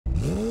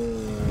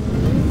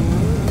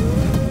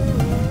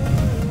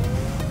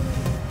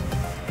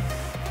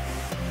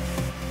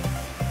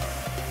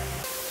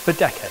For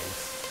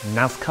decades,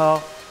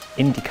 NASCAR,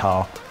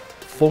 IndyCar,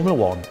 Formula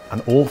One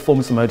and all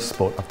forms of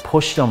motorsport have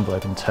pushed the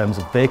envelope in terms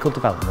of vehicle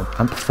development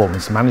and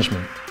performance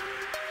management.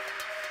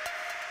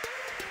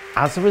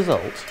 As a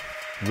result,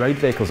 road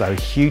vehicles owe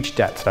a huge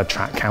debt to their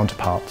track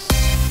counterparts.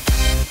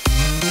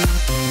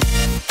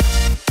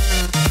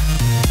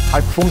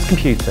 High-performance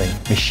computing,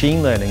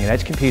 machine learning and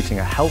edge computing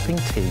are helping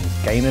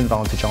teams gain an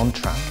advantage on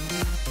track,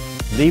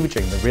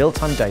 leveraging the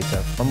real-time data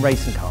from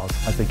racing cars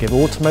as they give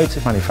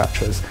automotive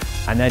manufacturers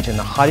an edge in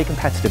the highly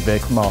competitive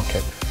vehicle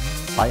market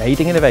by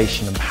aiding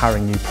innovation and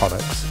powering new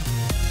products.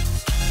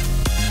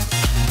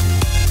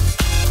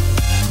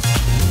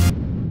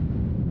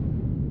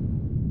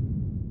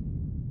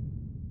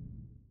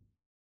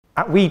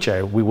 At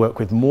Wejo, we work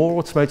with more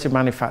automotive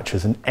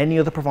manufacturers than any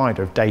other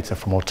provider of data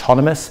from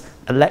autonomous,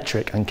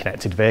 electric and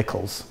connected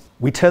vehicles.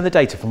 We turn the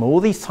data from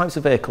all these types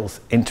of vehicles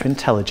into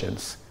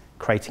intelligence,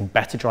 creating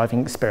better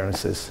driving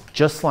experiences,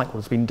 just like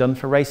what's been done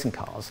for racing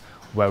cars,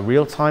 where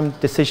real-time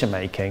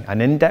decision-making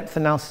and in-depth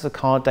analysis of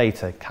car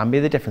data can be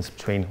the difference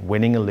between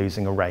winning and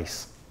losing a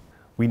race.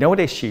 We know what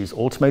issues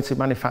automotive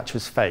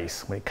manufacturers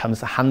face when it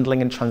comes to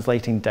handling and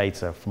translating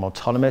data from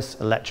autonomous,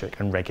 electric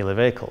and regular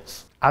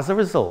vehicles. As a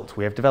result,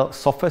 we have developed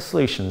software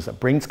solutions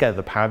that bring together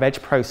the power of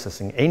edge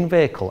processing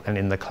in-vehicle and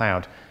in the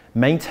cloud,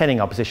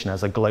 maintaining our position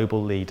as a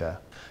global leader.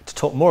 To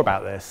talk more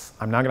about this,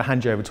 I'm now going to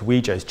hand you over to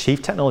Wejo's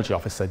Chief Technology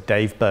Officer,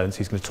 Dave Burns,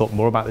 who's going to talk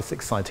more about this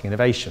exciting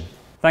innovation.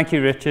 Thank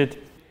you, Richard.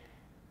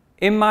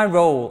 In my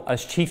role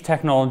as Chief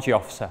Technology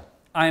Officer,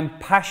 I am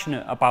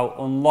passionate about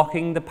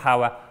unlocking the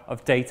power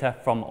of data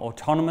from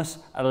autonomous,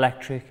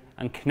 electric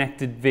and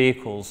connected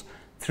vehicles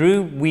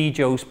through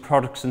Wejo's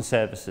products and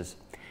services.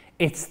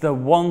 It's the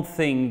one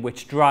thing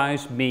which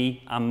drives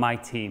me and my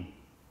team.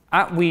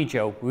 At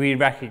Wejo, we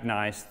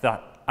recognise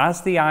that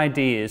as the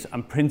ideas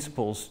and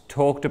principles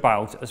talked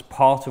about as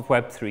part of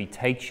Web3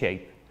 take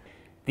shape,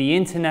 the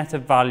Internet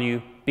of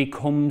Value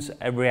becomes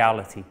a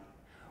reality.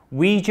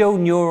 Wejo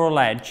Neural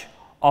Edge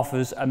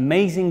offers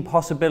amazing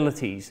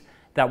possibilities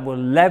that will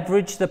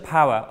leverage the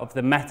power of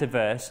the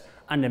metaverse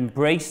and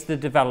embrace the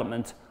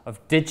development of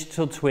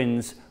digital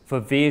twins for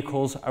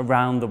vehicles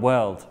around the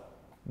world.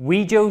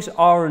 Wejo's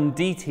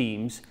R&D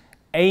teams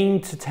aim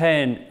to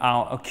turn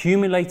our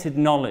accumulated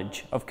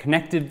knowledge of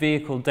connected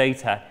vehicle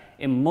data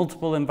in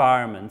multiple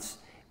environments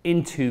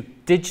into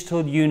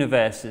digital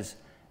universes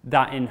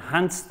that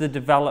enhance the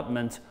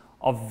development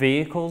of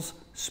vehicles,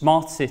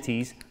 smart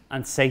cities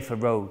and safer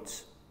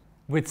roads.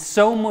 With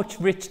so much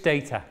rich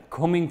data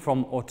coming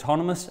from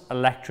autonomous,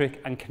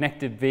 electric and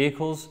connected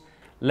vehicles,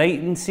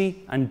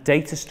 latency and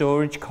data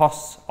storage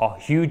costs are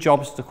huge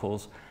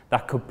obstacles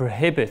that could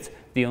prohibit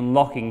the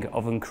unlocking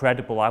of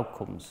incredible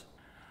outcomes.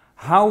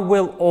 How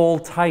will all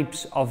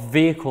types of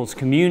vehicles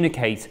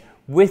communicate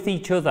with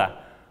each other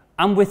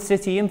and with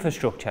city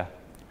infrastructure?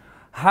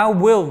 How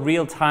will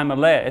real-time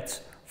alerts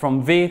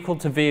from vehicle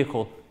to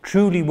vehicle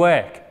truly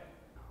work?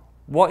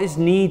 What is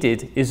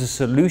needed is a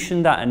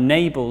solution that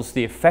enables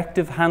the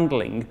effective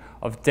handling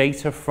of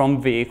data from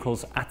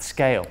vehicles at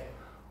scale,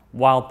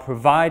 while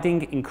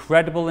providing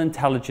incredible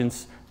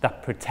intelligence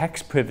that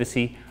protects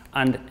privacy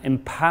and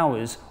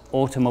empowers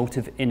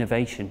automotive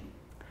innovation.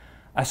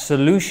 A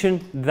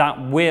solution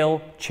that will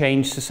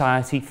change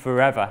society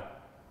forever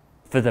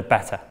for the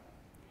better.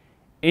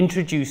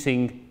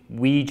 Introducing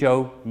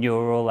Wejo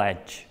Neural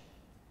Edge.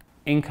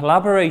 In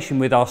collaboration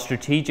with our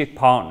strategic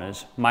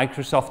partners,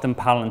 Microsoft and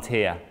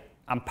Palantir,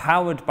 and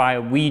powered by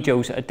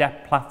Wejo's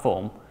Adept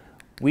platform,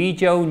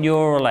 Wejo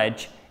Neural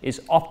Edge is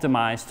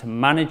optimized to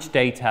manage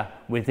data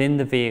within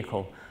the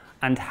vehicle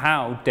and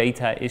how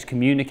data is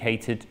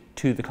communicated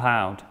to the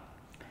cloud,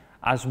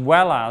 as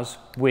well as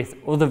with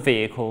other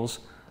vehicles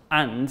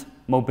and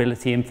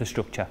mobility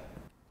infrastructure.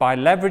 By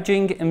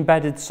leveraging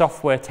embedded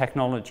software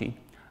technology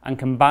and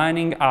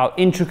combining our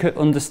intricate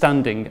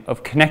understanding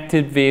of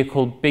connected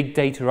vehicle big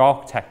data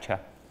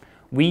architecture,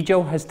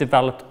 Wejo has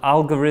developed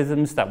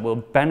algorithms that will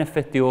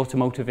benefit the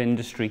automotive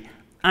industry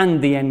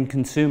and the end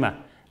consumer.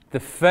 The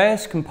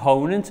first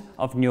component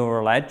of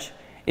Neural Edge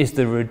is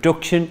the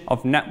reduction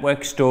of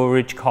network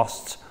storage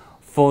costs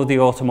for the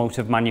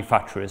automotive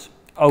manufacturers,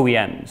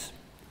 OEMs,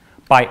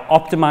 by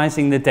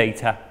optimizing the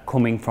data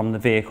coming from the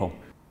vehicle.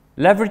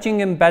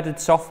 Leveraging embedded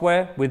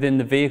software within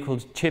the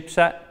vehicle's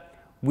chipset,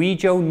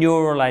 Wejo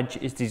Neural Edge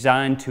is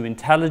designed to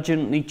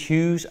intelligently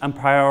choose and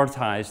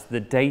prioritize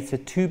the data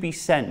to be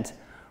sent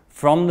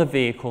from the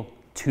vehicle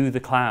to the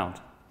cloud.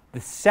 The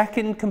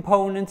second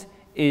component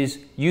is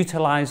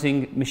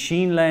utilizing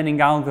machine learning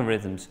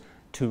algorithms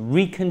to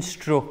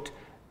reconstruct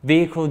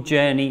vehicle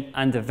journey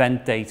and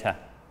event data.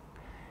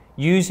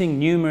 Using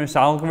numerous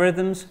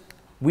algorithms,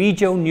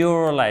 Wejo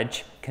Neural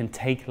Edge can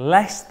take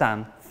less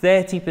than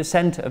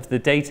 30% of the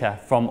data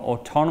from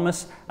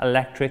autonomous,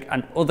 electric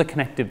and other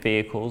connected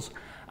vehicles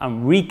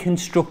and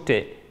reconstruct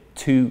it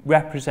to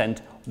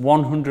represent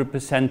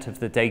 100% of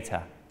the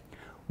data,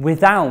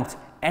 without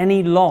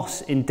any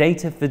loss in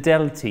data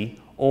fidelity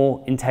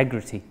or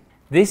integrity.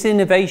 This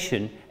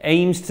innovation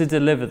aims to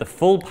deliver the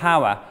full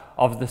power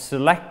of the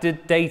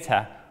selected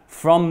data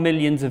from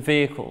millions of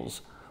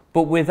vehicles,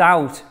 but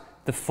without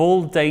the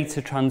full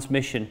data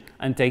transmission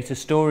and data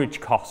storage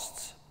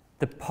costs.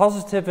 The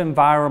positive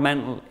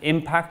environmental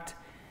impact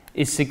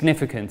is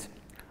significant,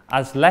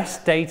 as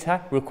less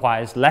data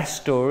requires less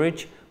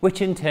storage,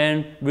 which in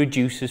turn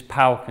reduces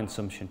power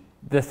consumption.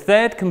 The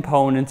third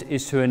component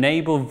is to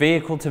enable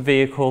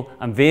vehicle-to-vehicle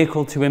and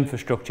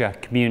vehicle-to-infrastructure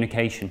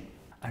communication.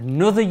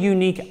 Another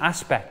unique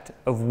aspect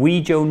of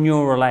Wejo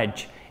Neural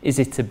Edge is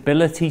its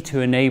ability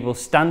to enable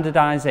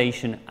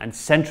standardization and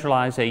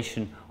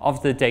centralization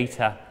of the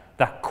data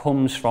that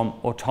comes from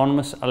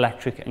autonomous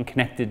electric and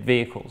connected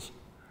vehicles.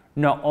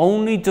 Not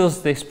only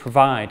does this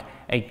provide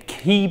a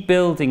key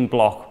building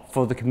block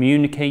for the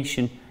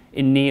communication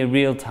in near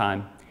real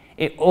time,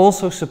 it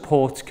also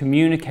supports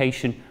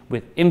communication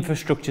with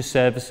infrastructure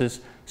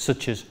services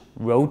such as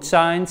road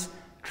signs,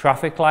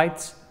 traffic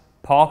lights,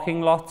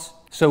 parking lots,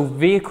 so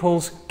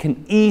vehicles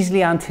can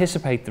easily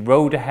anticipate the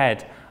road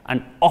ahead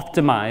and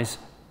optimize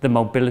the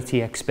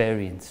mobility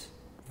experience.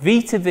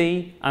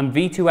 V2V and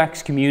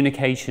V2X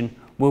communication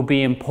will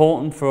be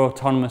important for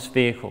autonomous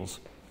vehicles.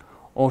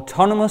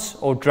 Autonomous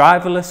or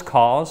driverless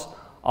cars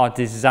are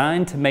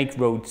designed to make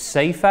roads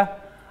safer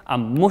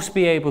and must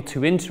be able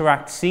to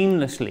interact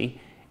seamlessly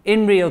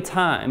in real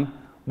time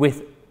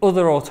with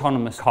other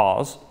autonomous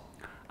cars,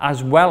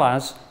 as well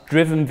as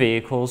driven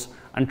vehicles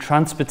and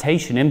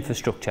transportation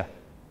infrastructure.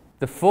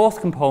 The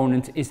fourth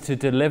component is to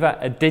deliver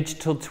a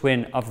digital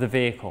twin of the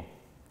vehicle.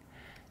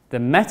 The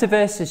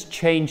metaverse is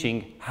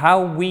changing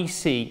how we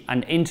see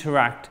and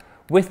interact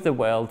with the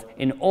world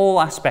in all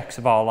aspects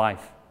of our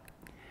life.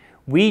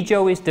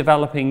 Wejo is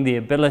developing the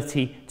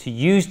ability to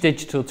use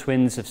digital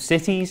twins of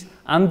cities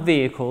and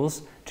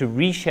vehicles to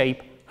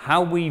reshape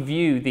how we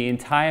view the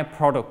entire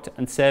product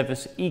and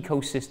service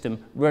ecosystem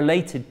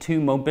related to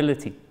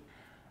mobility.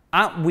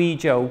 At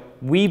Wejo,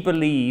 we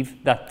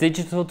believe that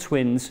digital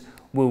twins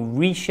will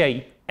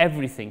reshape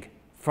everything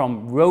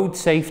from road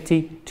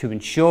safety to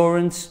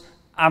insurance,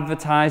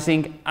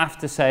 advertising,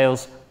 after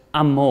sales,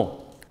 and more.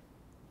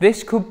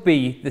 This could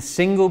be the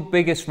single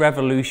biggest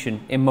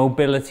revolution in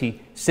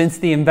mobility since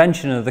the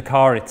invention of the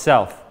car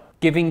itself,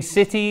 giving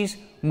cities,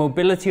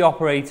 mobility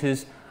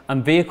operators,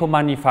 and vehicle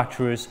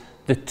manufacturers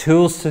the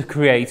tools to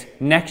create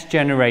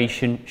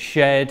next-generation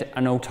shared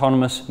and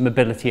autonomous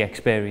mobility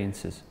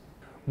experiences.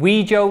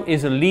 Wejo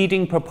is a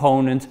leading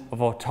proponent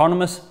of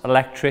autonomous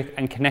electric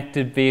and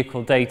connected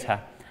vehicle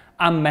data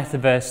and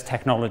metaverse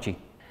technology.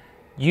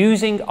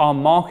 Using our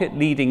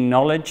market-leading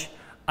knowledge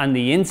and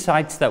the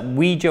insights that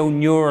Wejo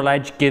Neural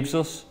Edge gives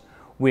us,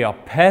 we are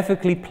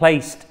perfectly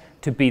placed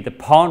to be the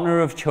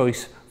partner of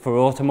choice for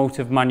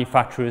automotive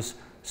manufacturers,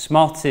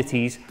 smart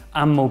cities,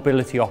 and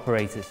mobility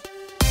operators.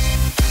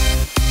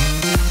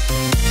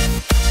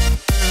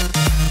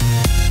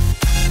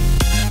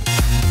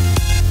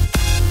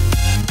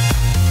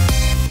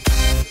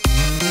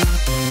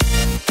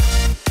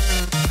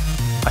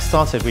 I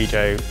started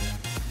Wejo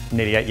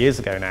nearly 8 years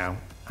ago now,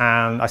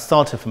 and I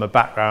started from a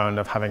background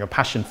of having a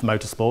passion for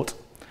motorsport,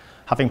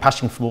 having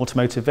passion for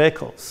automotive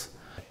vehicles.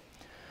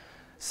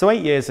 So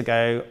 8 years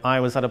ago,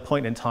 I was at a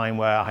point in time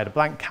where I had a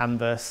blank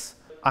canvas.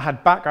 I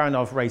had background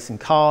of racing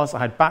cars, I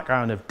had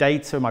background of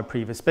data in my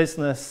previous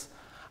business,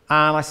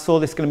 and I saw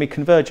this going to be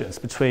convergence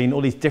between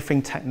all these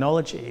different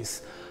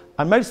technologies.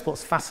 And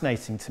motorsport's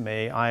fascinating to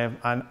me. I am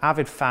an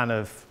avid fan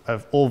of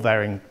all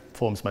varying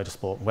forms of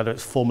motorsport, whether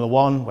it's Formula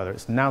One, whether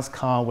it's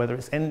NASCAR, whether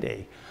it's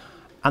Indy.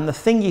 And the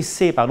thing you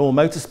see about all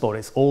motorsport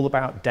is all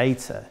about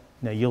data.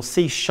 You know, you'll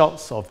see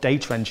shots of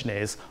data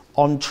engineers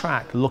on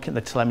track looking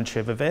at the telemetry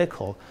of a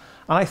vehicle.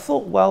 And I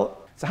thought, well,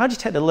 so how do you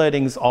take the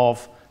learnings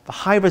of the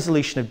high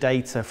resolution of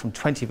data from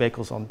 20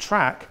 vehicles on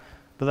track,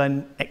 but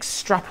then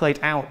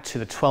extrapolate out to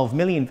the 12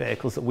 million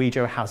vehicles that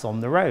Wejo has on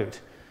the road?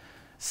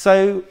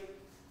 So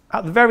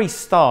at the very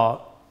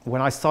start,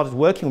 when I started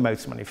working with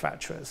motor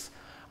manufacturers,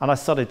 and I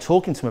started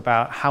talking to them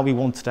about how we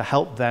wanted to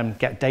help them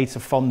get data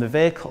from the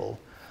vehicle,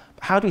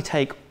 how do we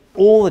take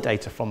all the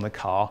data from the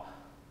car,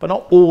 but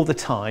not all the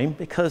time?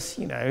 Because,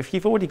 you know, if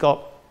you've already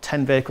got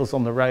 10 vehicles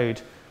on the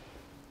road,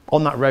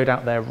 on that road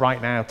out there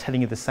right now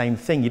telling you the same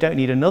thing, you don't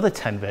need another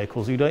 10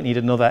 vehicles, you don't need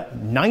another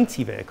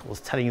 90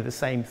 vehicles telling you the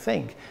same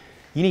thing.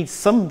 You need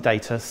some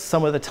data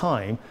some of the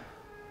time,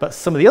 but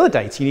some of the other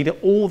data, you need it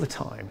all the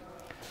time.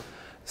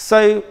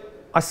 So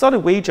I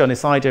started Wejo on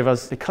this idea of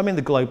us becoming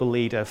the global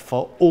leader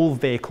for all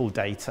vehicle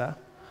data,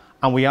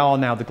 and we are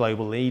now the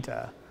global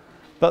leader.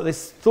 But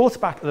this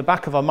thought back at the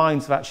back of our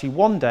minds of actually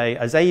one day,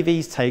 as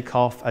AVs take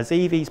off, as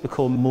EVs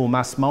become more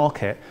mass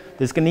market,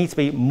 there's going to need to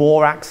be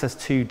more access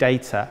to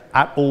data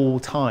at all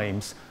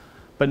times,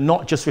 but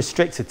not just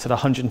restricted to the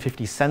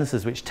 150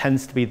 sensors, which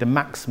tends to be the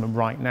maximum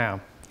right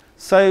now.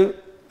 So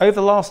over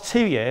the last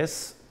 2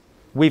 years,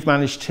 we've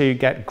managed to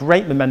get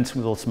great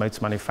momentum with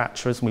automotive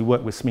manufacturers, and we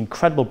work with some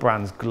incredible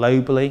brands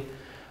globally.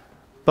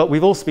 But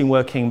we've also been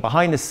working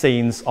behind the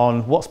scenes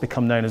on what's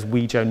become known as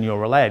Wejo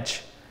Neural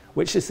Edge,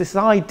 which is this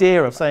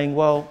idea of saying,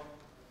 well,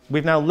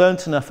 we've now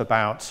learned enough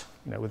about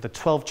With the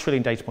 12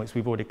 trillion data points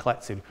we've already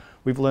collected,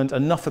 we've learned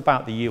enough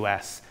about the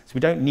US, so we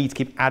don't need to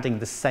keep adding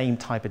the same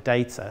type of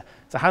data.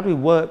 So how do we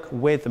work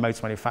with the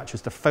motor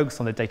manufacturers to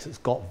focus on the data that's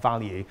got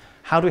value?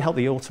 How do we help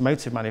the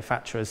automotive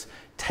manufacturers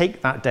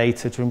take that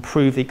data to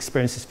improve the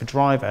experiences for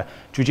driver,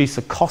 to reduce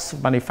the cost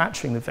of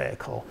manufacturing the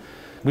vehicle?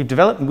 We've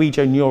developed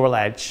Wejo Neural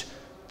Edge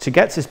to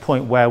get to this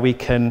point where we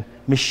can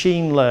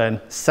machine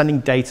learn sending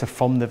data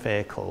from the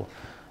vehicle.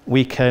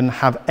 We can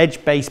have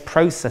edge-based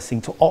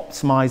processing to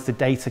optimize the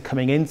data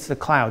coming into the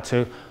cloud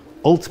to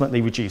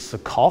ultimately reduce the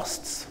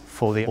costs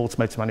for the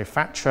automotive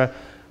manufacturer,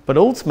 but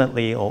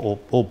ultimately, or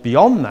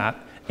beyond that,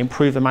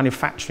 improve the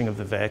manufacturing of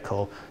the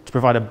vehicle to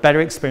provide a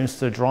better experience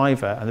to the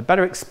driver. And the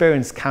better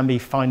experience can be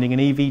finding an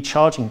EV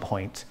charging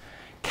point,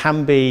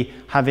 can be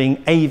having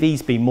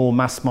AVs be more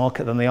mass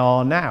market than they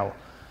are now.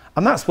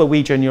 And that's where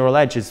Wejo Neural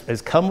Edge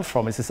has come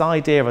from, is this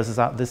idea of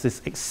that there's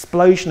this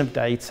explosion of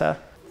data,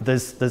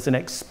 there's an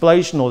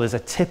explosion or there's a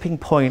tipping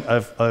point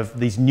of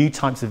these new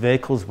types of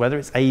vehicles, whether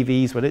it's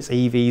AVs, whether it's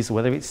EVs,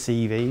 whether it's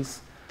CVs.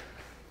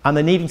 And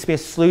there needing to be a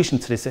solution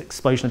to this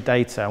explosion of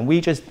data. And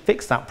we just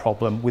fixed that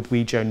problem with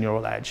Wejo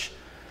Neural Edge.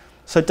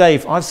 So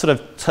Dave, I've sort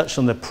of touched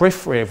on the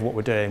periphery of what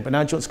we're doing, but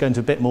now do you want to go into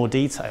a bit more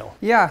detail?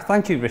 Yeah,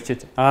 thank you,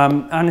 Richard.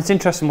 And it's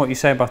interesting what you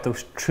say about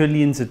those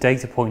trillions of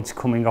data points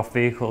coming off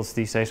vehicles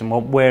these days and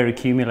what we're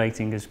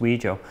accumulating as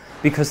Wejo,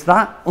 because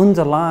that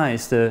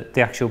underlies the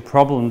actual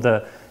problem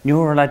that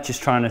Neural Edge is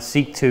trying to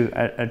seek to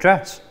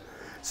address.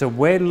 So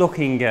we're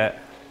looking at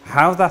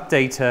how that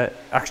data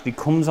actually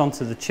comes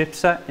onto the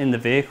chipset in the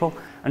vehicle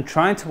and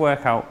trying to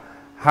work out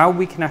how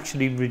we can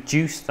actually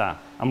reduce that.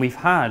 And we've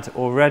had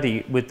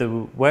already, with the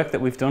work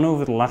that we've done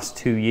over the last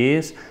 2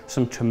 years,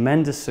 some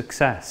tremendous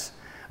success.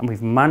 And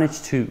we've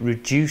managed to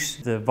reduce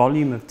the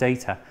volume of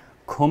data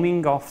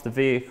coming off the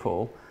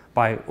vehicle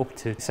by up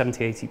to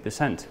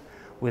 70–80%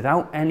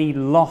 without any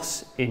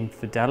loss in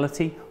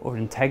fidelity or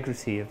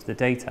integrity of the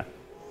data.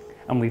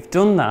 And we've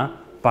done that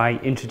by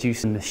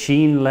introducing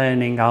machine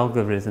learning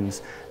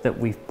algorithms that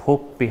we've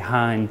put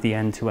behind the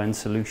end-to-end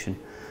solution.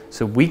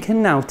 So we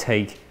can now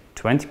take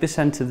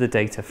 20% of the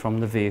data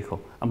from the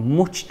vehicle, a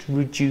much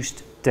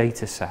reduced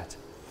data set.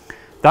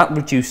 That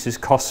reduces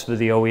costs for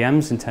the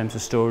OEMs in terms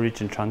of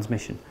storage and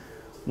transmission.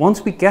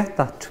 Once we get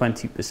that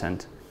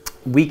 20%,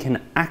 we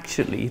can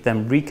actually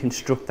then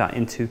reconstruct that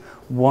into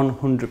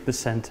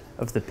 100%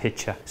 of the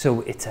picture.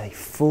 So it's a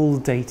full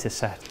data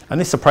set. And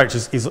this approach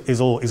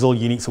is all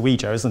unique to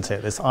Wejo, isn't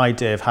it? This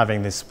idea of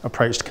having this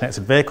approach to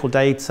connected vehicle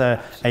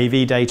data,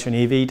 AV data and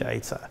EV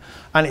data.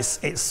 And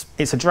it's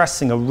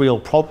addressing a real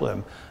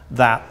problem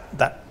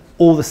that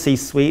all the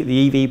C-suite,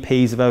 the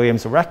EVPs of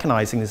OEMs are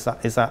recognizing is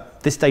that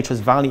this data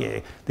has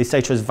value. This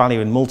data has value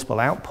in multiple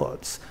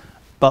outputs,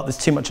 but there's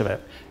too much of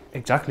it.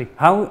 Exactly.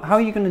 How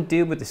are you going to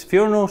deal with this? If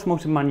you're an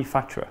automotive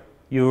manufacturer,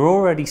 you're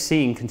already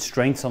seeing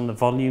constraints on the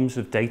volumes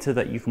of data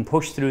that you can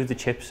push through the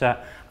chipset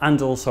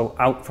and also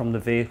out from the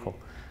vehicle.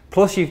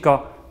 Plus you've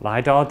got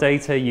LiDAR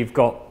data, you've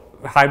got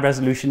high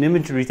resolution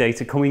imagery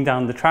data coming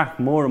down the track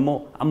more and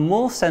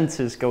more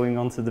sensors going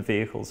onto the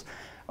vehicles.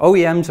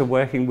 OEMs are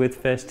working with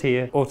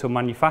first-tier auto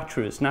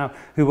manufacturers now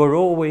who are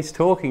always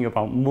talking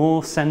about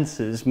more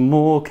sensors,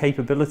 more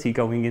capability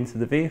going into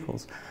the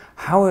vehicles.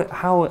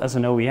 How as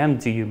an OEM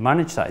do you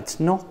manage that? It's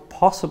not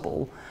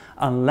possible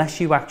unless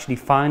you actually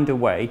find a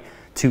way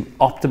to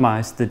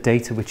optimize the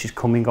data which is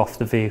coming off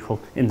the vehicle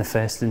in the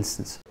first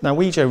instance. Now,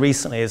 Wejo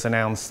recently has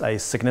announced a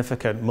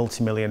significant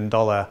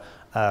multi-million-dollar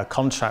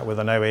contract with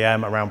an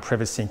OEM around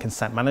privacy and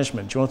consent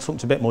management. Do you want to talk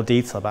to a bit more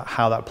detail about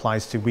how that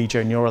applies to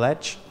Wejo Neural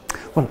Edge?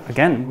 Well,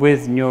 again,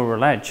 with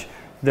Neural Edge,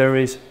 there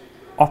is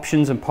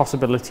options and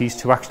possibilities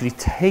to actually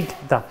take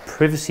that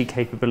privacy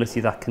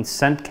capability, that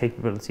consent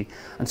capability,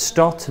 and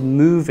start to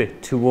move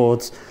it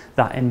towards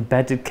that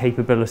embedded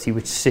capability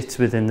which sits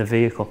within the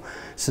vehicle.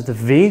 So the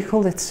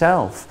vehicle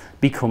itself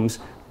becomes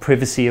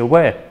privacy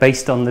aware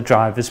based on the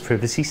driver's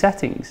privacy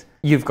settings.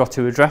 You've got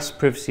to address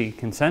privacy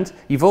consent.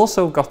 You've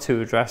also got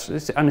to address,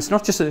 and it's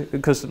not just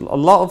because a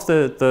lot of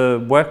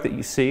the work that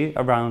you see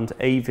around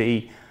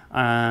AV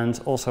and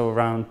also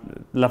around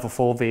level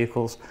 4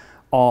 vehicles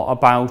are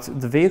about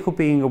the vehicle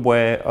being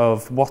aware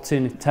of what's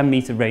in a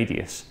 10-meter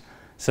radius.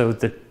 So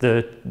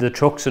the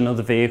trucks and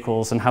other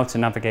vehicles and how to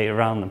navigate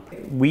around them.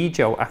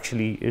 Wejo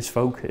actually is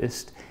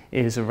focused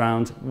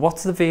around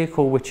what's the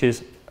vehicle which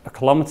is a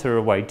kilometre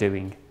away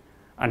doing,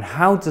 and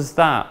how does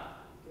that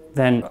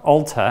then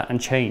alter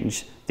and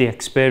change the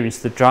experience,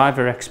 the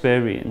driver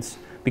experience,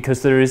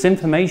 because there is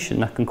information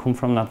that can come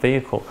from that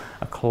vehicle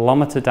a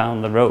kilometre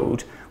down the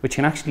road which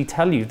can actually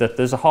tell you that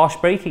there's a harsh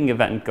braking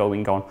event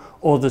going on,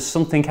 or there's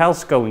something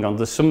else going on,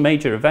 there's some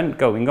major event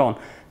going on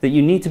that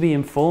you need to be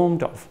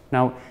informed of.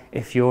 Now,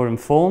 if you're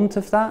informed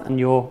of that and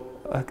you're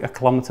a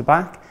kilometre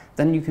back,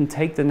 then you can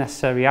take the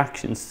necessary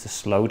actions to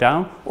slow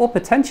down, or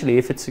potentially,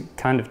 if it's a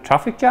kind of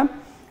traffic jam,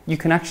 you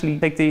can actually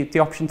take the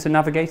option to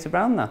navigate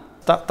around that.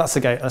 That's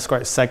a great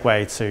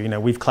segue to,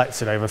 we've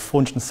collected over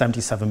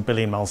 477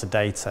 billion miles of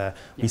data.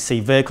 We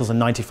see vehicles on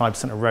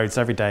 95% of roads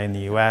every day in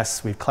the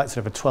US. We've collected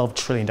over 12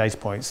 trillion data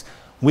points.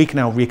 We can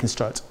now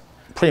reconstruct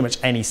pretty much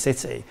any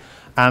city.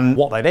 And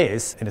what that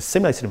is, in a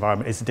simulated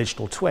environment, is a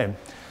digital twin,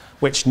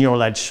 which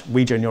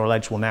Wejo Neural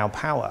Edge will now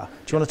power.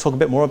 Do you want to talk a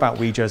bit more about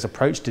Wejo's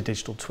approach to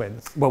digital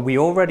twins? Well, we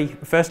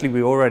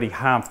already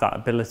have that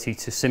ability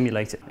to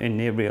simulate it in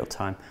near real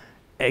time,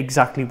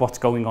 exactly what's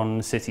going on in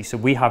the city. So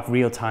we have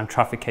real-time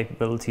traffic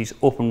capabilities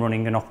up and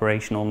running and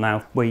operational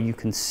now, where you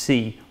can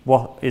see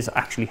what is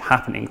actually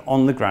happening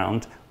on the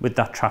ground with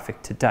that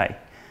traffic today.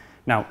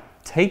 Now,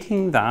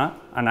 taking that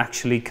and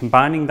actually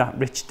combining that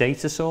rich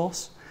data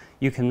source,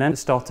 you can then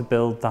start to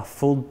build that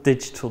full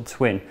digital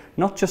twin,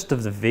 not just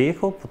of the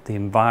vehicle, but the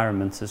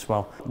environment as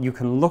well. You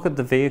can look at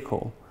the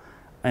vehicle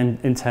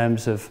and in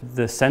terms of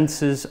the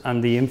sensors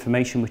and the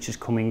information which is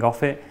coming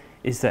off it.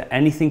 Is there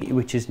anything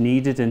which is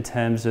needed in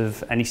terms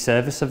of any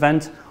service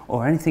event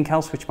or anything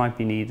else which might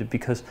be needed?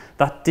 Because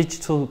that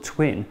digital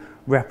twin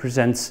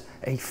represents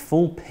a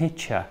full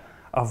picture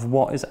of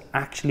what is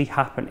actually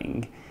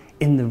happening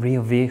in the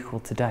real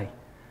vehicle today.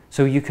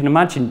 So you can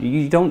imagine,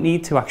 you don't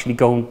need to actually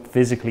go and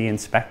physically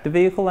inspect the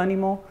vehicle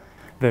anymore.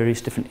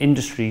 Various different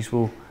industries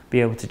will be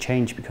able to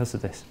change because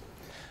of this.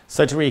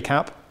 So to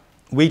recap,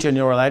 Wejo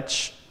Neural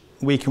Edge,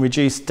 we can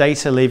reduce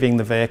data leaving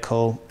the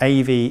vehicle,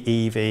 AV,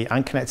 EV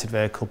and connected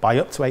vehicle by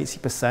up to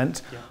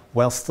 80%,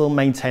 while still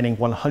maintaining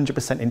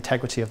 100%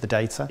 integrity of the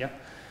data. Yeah.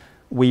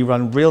 We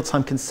run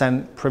real-time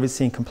consent,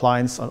 privacy and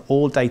compliance on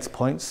all data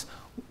points,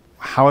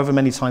 however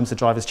many times the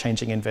driver's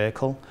changing in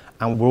vehicle,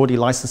 and we're already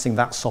licensing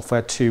that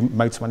software to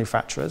motor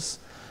manufacturers.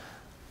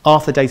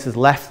 After data's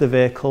left the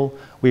vehicle,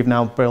 we've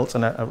now built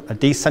a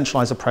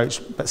decentralized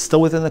approach, but still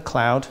within the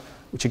cloud,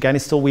 which again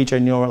is still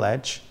Wejo Neural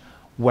Edge,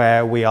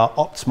 where we are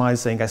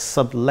optimizing a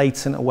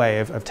sub-latent way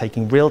of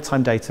taking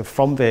real-time data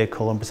from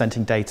vehicle and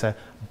presenting data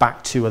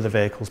back to other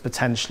vehicles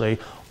potentially,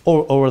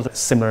 or other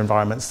similar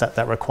environments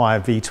that require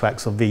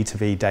V2X or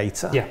V2V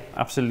data. Yeah,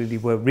 absolutely.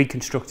 We're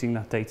reconstructing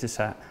that data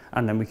set,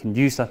 and then we can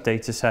use that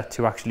data set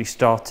to actually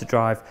start to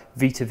drive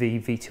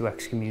V2V,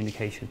 V2X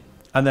communication.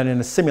 And then in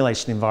a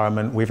simulation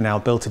environment, we've now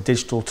built a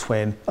digital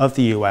twin of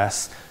the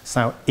US.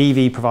 So now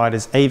EV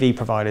providers, AV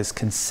providers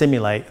can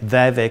simulate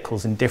their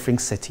vehicles in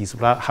different cities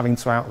without having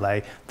to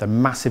outlay the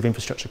massive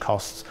infrastructure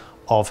costs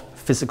of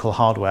physical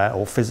hardware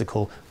or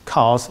physical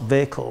cars,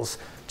 vehicles,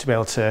 to be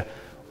able to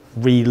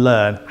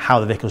relearn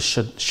how the vehicles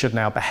should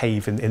now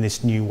behave in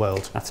this new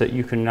world. That's it.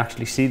 You can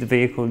actually see the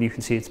vehicle, you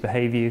can see its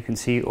behavior, you can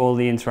see all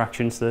the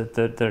interactions that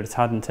it's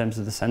had in terms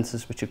of the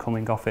sensors which are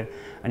coming off it,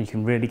 and you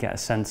can really get a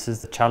sense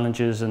of the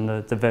challenges and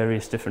the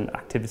various different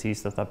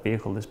activities that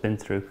vehicle has been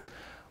through.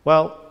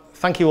 Well,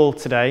 thank you all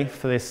today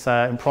for this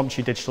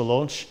impromptu digital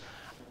launch.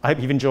 I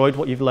hope you've enjoyed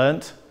what you've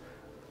learned.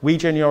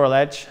 Wejo Neural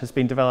Edge has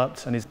been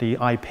developed and is the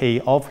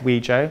IP of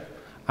Wejo,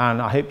 and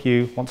I hope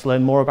you want to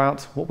learn more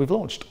about what we've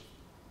launched.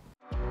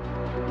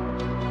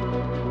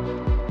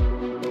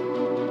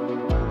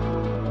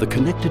 The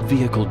connected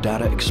vehicle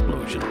data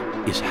explosion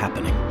is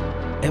happening.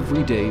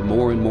 Every day,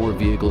 more and more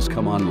vehicles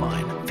come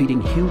online,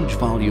 feeding huge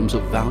volumes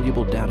of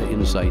valuable data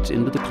insights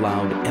into the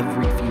cloud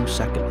every few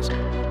seconds.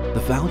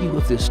 The value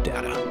of this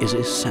data is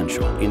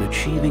essential in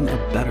achieving a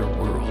better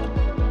world.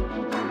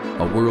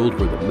 A world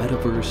where the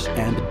metaverse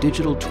and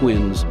digital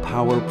twins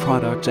power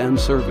products and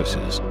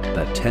services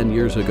that 10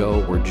 years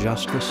ago were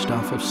just the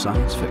stuff of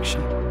science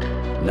fiction.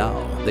 Now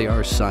they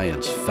are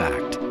science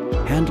fact,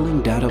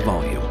 handling data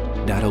volume,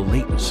 data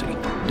latency,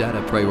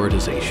 data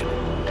prioritization.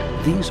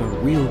 These are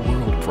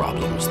real-world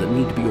problems that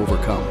need to be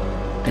overcome.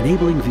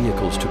 Enabling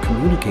vehicles to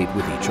communicate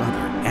with each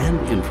other and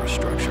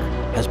infrastructure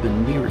has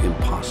been near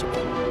impossible.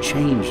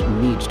 Change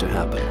needs to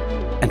happen.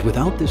 And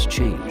without this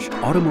change,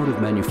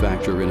 automotive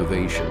manufacturer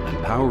innovation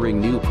and powering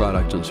new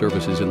products and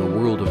services in the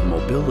world of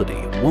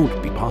mobility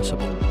won't be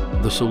possible.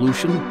 The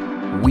solution?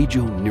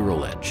 Wejo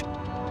Neural Edge.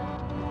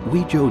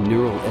 Wejo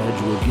Neural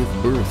Edge will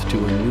give birth to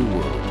a new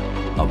world,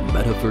 a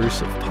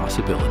metaverse of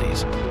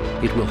possibilities.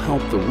 It will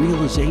help the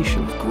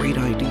realization of great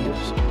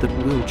ideas that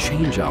will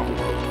change our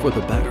world for the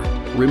better,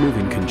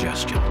 removing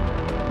congestion,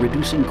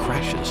 reducing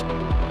crashes,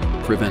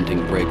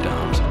 preventing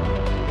breakdowns,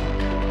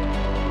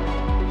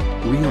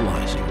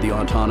 realizing the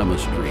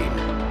autonomous dream,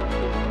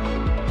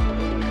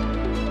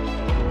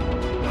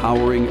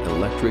 powering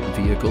electric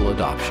vehicle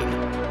adoption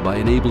by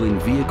enabling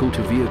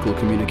vehicle-to-vehicle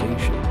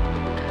communication,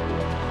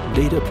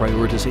 data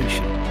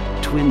prioritization,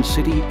 twin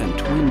city and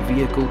twin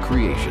vehicle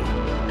creation.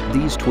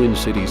 These twin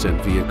cities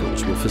and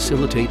vehicles will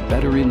facilitate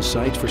better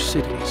insights for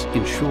cities,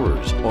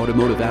 insurers,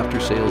 automotive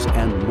after-sales,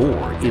 and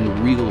more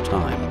in real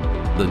time.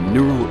 The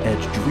Neural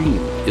Edge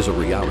dream is a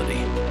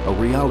reality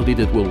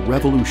that will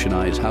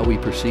revolutionize how we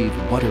perceive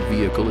what a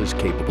vehicle is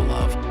capable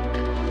of.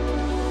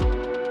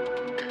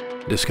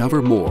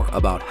 Discover more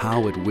about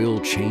how it will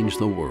change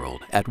the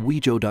world at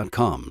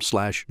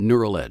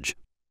wejo.com/neuraledge.